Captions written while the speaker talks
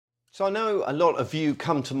So I know a lot of you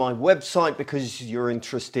come to my website because you're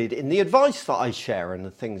interested in the advice that I share and the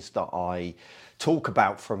things that I talk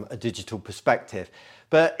about from a digital perspective.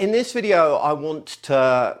 But in this video, I want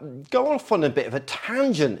to go off on a bit of a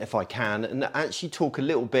tangent if I can and actually talk a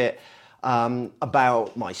little bit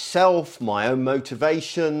about myself, my own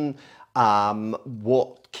motivation,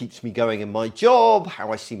 what keeps me going in my job,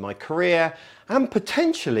 how I see my career, and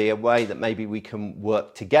potentially a way that maybe we can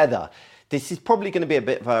work together. This is probably going to be a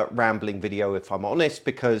bit of a rambling video if I'm honest,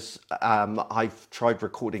 because I've tried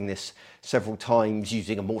recording this several times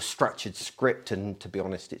using a more structured script, and to be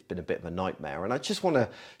honest, it's been a bit of a nightmare. And I just want to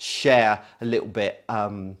share a little bit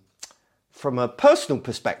from a personal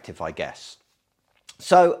perspective, I guess.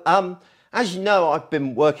 So as you know, I've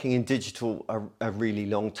been working in digital a really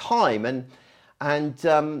long time, and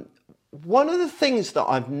one of the things that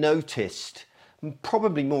I've noticed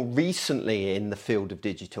probably more recently in the field of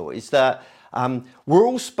digital is that we're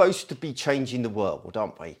all supposed to be changing the world,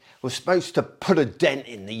 aren't we? We're supposed to put a dent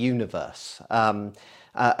in the universe,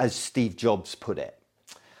 as Steve Jobs put it.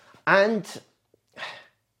 And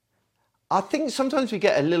I think sometimes we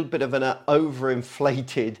get a little bit of an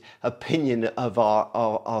overinflated opinion of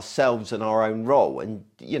ourselves and our own role. And,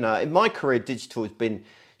 you know, in my career, digital has been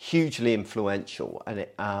hugely influential,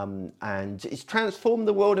 and it's transformed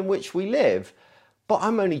the world in which we live. But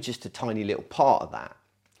I'm only just a tiny little part of that.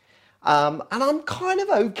 And I'm kind of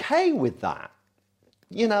okay with that.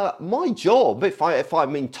 You know, my job, if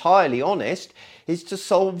I'm entirely honest, is to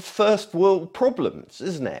solve first world problems,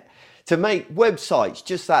 isn't it? To make websites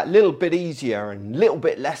just that little bit easier and a little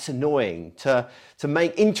bit less annoying, to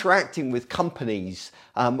make interacting with companies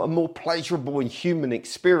a more pleasurable and human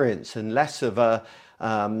experience and less of a,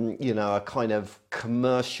 you know, a kind of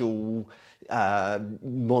commercial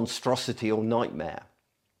monstrosity or nightmare.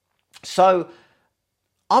 So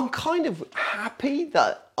I'm kind of happy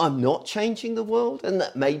that I'm not changing the world, and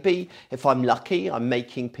that maybe if I'm lucky, I'm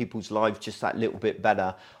making people's lives just that little bit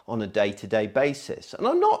better on a day-to-day basis. And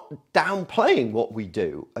I'm not downplaying what we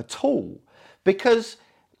do at all, because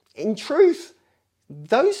in truth,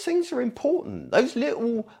 those things are important. Those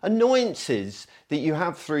little annoyances that you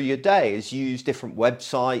have through your day as you use different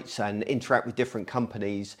websites and interact with different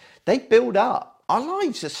companies, they build up. Our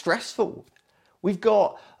lives are stressful.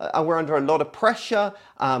 We're under a lot of pressure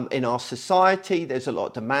in our society. There's a lot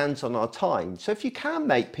of demands on our time. So if you can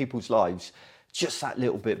make people's lives just that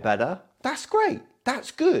little bit better, that's great.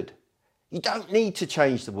 That's good. You don't need to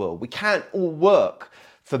change the world. We can't all work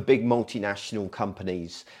for big multinational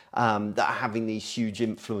companies that are having these huge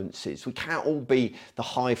influences. We can't all be the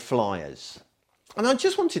high flyers. And I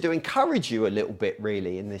just wanted to encourage you a little bit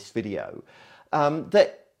really in this video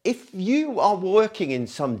that if you are working in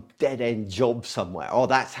some dead-end job somewhere, or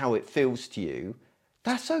that's how it feels to you,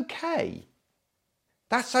 that's okay.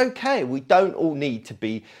 That's okay. We don't all need to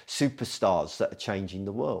be superstars that are changing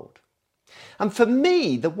the world. And for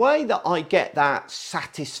me, the way that I get that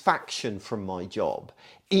satisfaction from my job,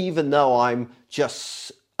 even though I'm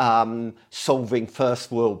just solving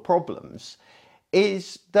first world problems,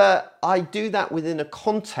 is that I do that within a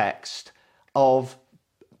context of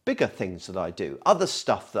bigger things that I do, other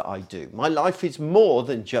stuff that I do. My life is more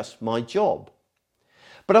than just my job.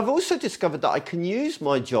 But I've also discovered that I can use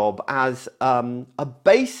my job as a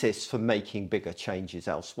basis for making bigger changes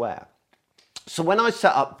elsewhere. So when I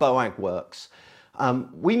set up Boag Works,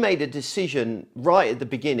 we made a decision right at the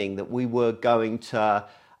beginning that we were going to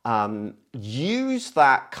use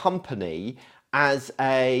that company as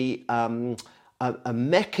a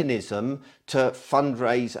mechanism to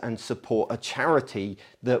fundraise and support a charity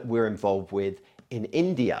that we're involved with in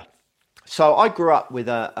India. So I grew up with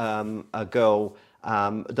a girl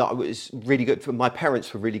that I was really good for. My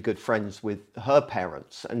parents were really good friends with her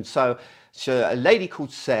parents. And so a lady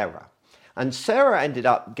called Sarah. And Sarah ended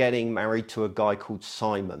up getting married to a guy called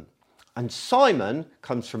Simon. And Simon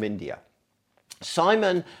comes from India.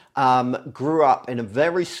 Simon grew up in a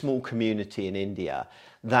very small community in India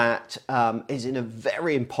that is in a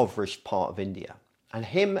very impoverished part of India. And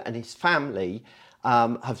him and his family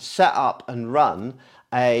have set up and run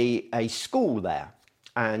a school there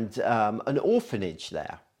and an orphanage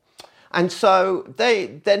there. And so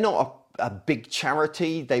they're not a big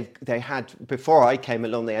charity. They had, before I came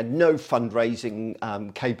along, they had no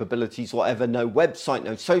fundraising capabilities, whatever, no website,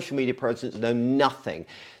 no social media presence, no nothing.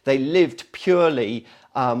 They lived purely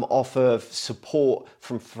off of support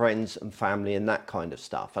from friends and family and that kind of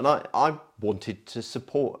stuff. And I wanted to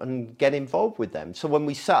support and get involved with them. So when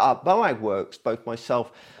we set up Boag Works, both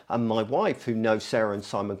myself and my wife, who knows Sarah and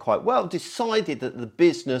Simon quite well, decided that the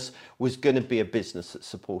business was going to be a business that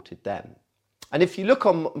supported them. And if you look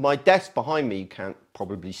on my desk behind me, you can't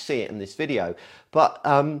probably see it in this video, but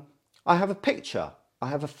I have a picture. I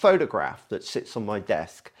have a photograph that sits on my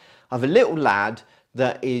desk of a little lad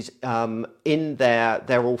that is in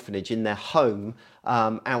their orphanage, in their home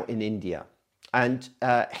out in India. And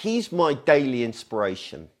he's my daily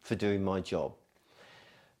inspiration for doing my job.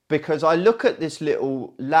 Because I look at this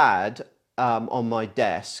little lad on my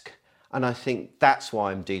desk and I think that's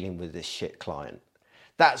why I'm dealing with this shit client.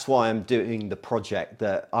 That's why I'm doing the project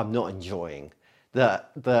that I'm not enjoying,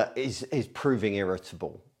 that is proving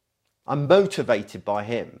irritable. I'm motivated by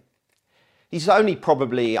him. He's only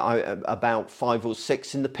probably about 5 or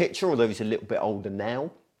 6 in the picture, although he's a little bit older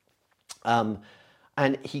now.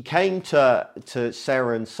 And he came to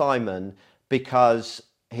Sarah and Simon because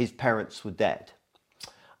his parents were dead.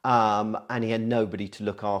 And he had nobody to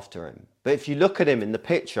look after him. But if you look at him in the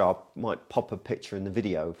picture, I might pop a picture in the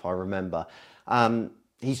video if I remember,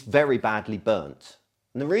 he's very badly burnt.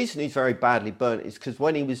 And the reason he's very badly burnt is because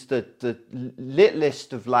when he was the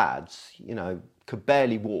littlest of lads, you know, could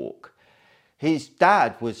barely walk, his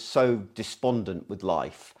dad was so despondent with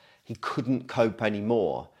life, he couldn't cope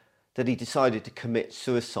anymore, that he decided to commit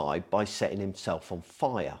suicide by setting himself on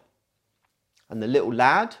fire. And the little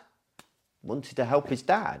lad wanted to help his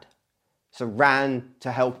dad, so ran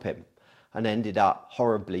to help him and ended up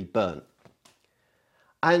horribly burnt.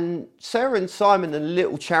 And Sarah and Simon, the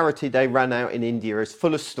little charity they ran out in India, is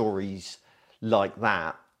full of stories like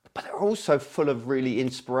that, but they're also full of really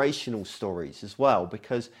inspirational stories as well,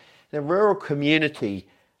 because in a rural community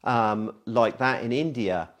like that in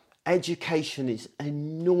India, education is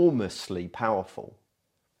enormously powerful.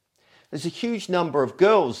 There's a huge number of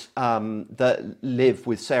girls that live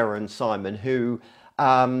with Sarah and Simon who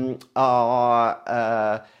are,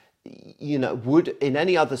 you know, would in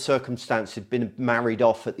any other circumstance have been married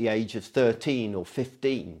off at the age of 13 or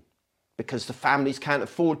 15 because the families can't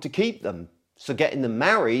afford to keep them. So getting them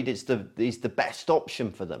married is the best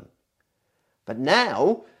option for them. But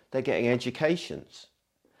now they're getting educations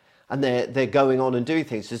and they're going on and doing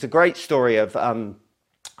things. There's a great story of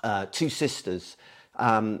 2 sisters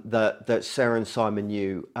that Sarah and Simon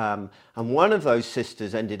knew. And one of those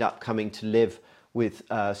sisters ended up coming to live with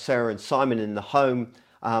Sarah and Simon in the home.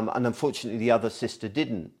 And unfortunately, the other sister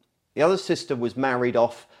didn't. The other sister was married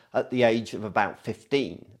off at the age of about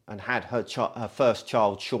 15 and had her first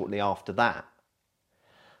child shortly after that.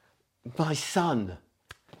 My son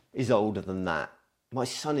is older than that. My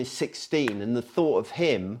son is 16, and the thought of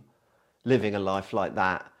him living a life like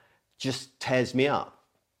that just tears me up.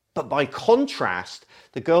 But by contrast,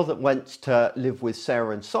 the girl that went to live with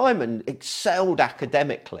Sarah and Simon excelled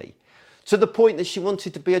academically to the point that she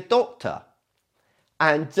wanted to be a doctor.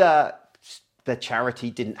 And the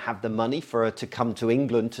charity didn't have the money for her to come to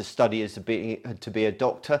England to study to be a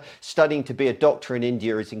doctor. Studying to be a doctor in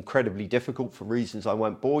India is incredibly difficult for reasons I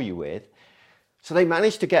won't bore you with. So they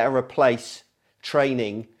managed to get her a place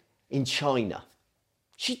training in China.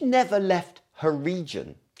 She'd never left her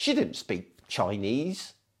region. She didn't speak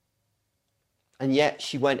Chinese. And yet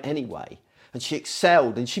she went anyway. And she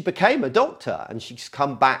excelled and she became a doctor. And she's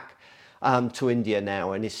come back to India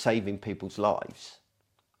now and is saving people's lives.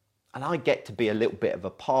 And I get to be a little bit of a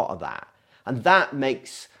part of that. And that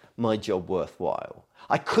makes my job worthwhile.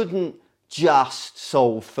 I couldn't just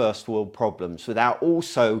solve first world problems without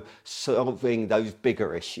also solving those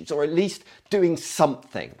bigger issues, or at least doing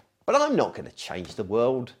something. But I'm not going to change the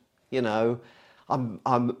world, you know.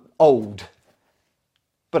 I'm old,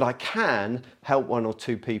 but I can help 1 or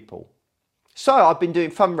 2 people. So I've been doing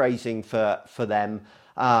fundraising for them.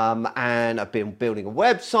 And I've been building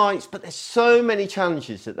websites, but there's so many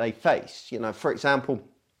challenges that they face. You know, for example,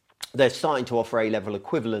 they're starting to offer A-level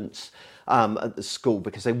equivalents at the school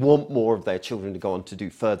because they want more of their children to go on to do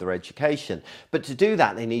further education. But to do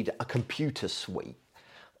that, they need a computer suite.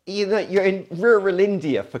 You know, you're in rural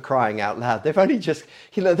India, for crying out loud. They've only just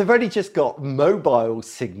got mobile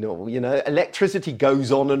signal. You know, electricity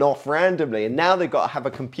goes on and off randomly, and now they've got to have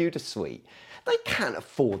a computer suite. They can't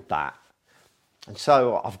afford that. And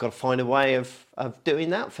so I've got to find a way of doing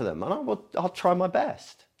that for them. And I'll try my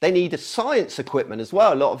best. They need a science equipment as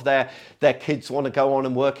well. A lot of their kids want to go on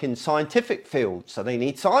and work in scientific fields. So they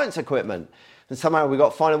need science equipment. And somehow we've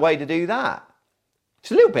got to find a way to do that.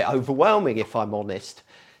 It's a little bit overwhelming, if I'm honest.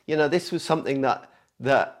 You know, this was something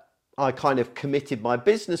that I kind of committed my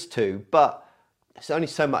business to, but there's only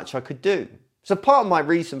so much I could do. So part of my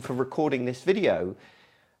reason for recording this video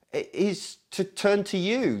is to turn to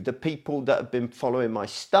you, the people that have been following my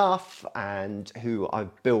stuff and who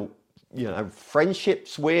I've built, you know,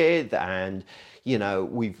 friendships with, and, you know,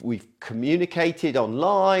 we've communicated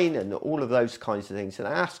online and all of those kinds of things, and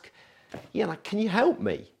ask, can you help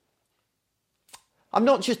me? I'm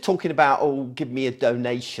not just talking about, oh, give me a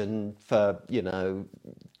donation for,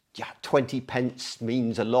 20 pence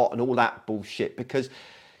means a lot and all that bullshit, because,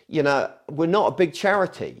 we're not a big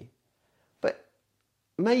charity. But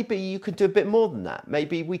maybe you could do a bit more than that.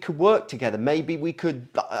 Maybe we could work together. Maybe we could,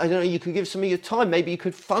 I don't know, you could give some of your time. Maybe you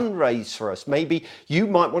could fundraise for us. Maybe you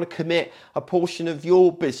might want to commit a portion of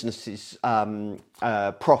your business's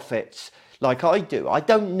profits like I do. I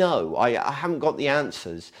don't know. I haven't got the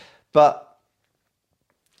answers. But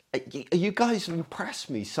you guys have impressed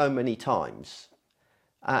me so many times,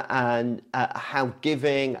 and how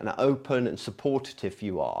giving and open and supportive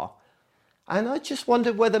you are. And I just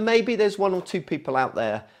wondered whether maybe there's one or two people out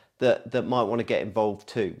there that might want to get involved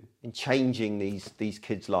too in changing these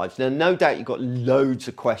kids' lives. Now, no doubt you've got loads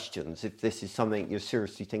of questions if this is something you're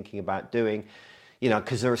seriously thinking about doing,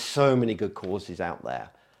 because there are so many good causes out there.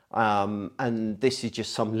 And this is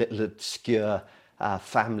just some little obscure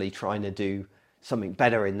family trying to do something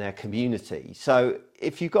better in their community. So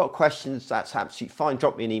if you've got questions, that's absolutely fine.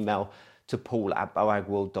 Drop me an email to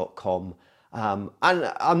paul@boagworld.com. And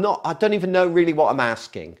I don't even know really what I'm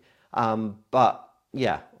asking. But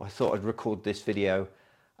yeah, I thought I'd record this video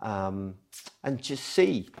and just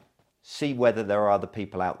see whether there are other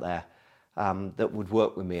people out there that would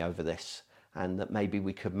work with me over this, and that maybe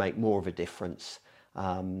we could make more of a difference,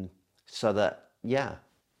 so that, they're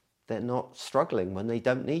not struggling when they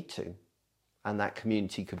don't need to. And that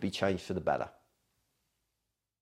community could be changed for the better.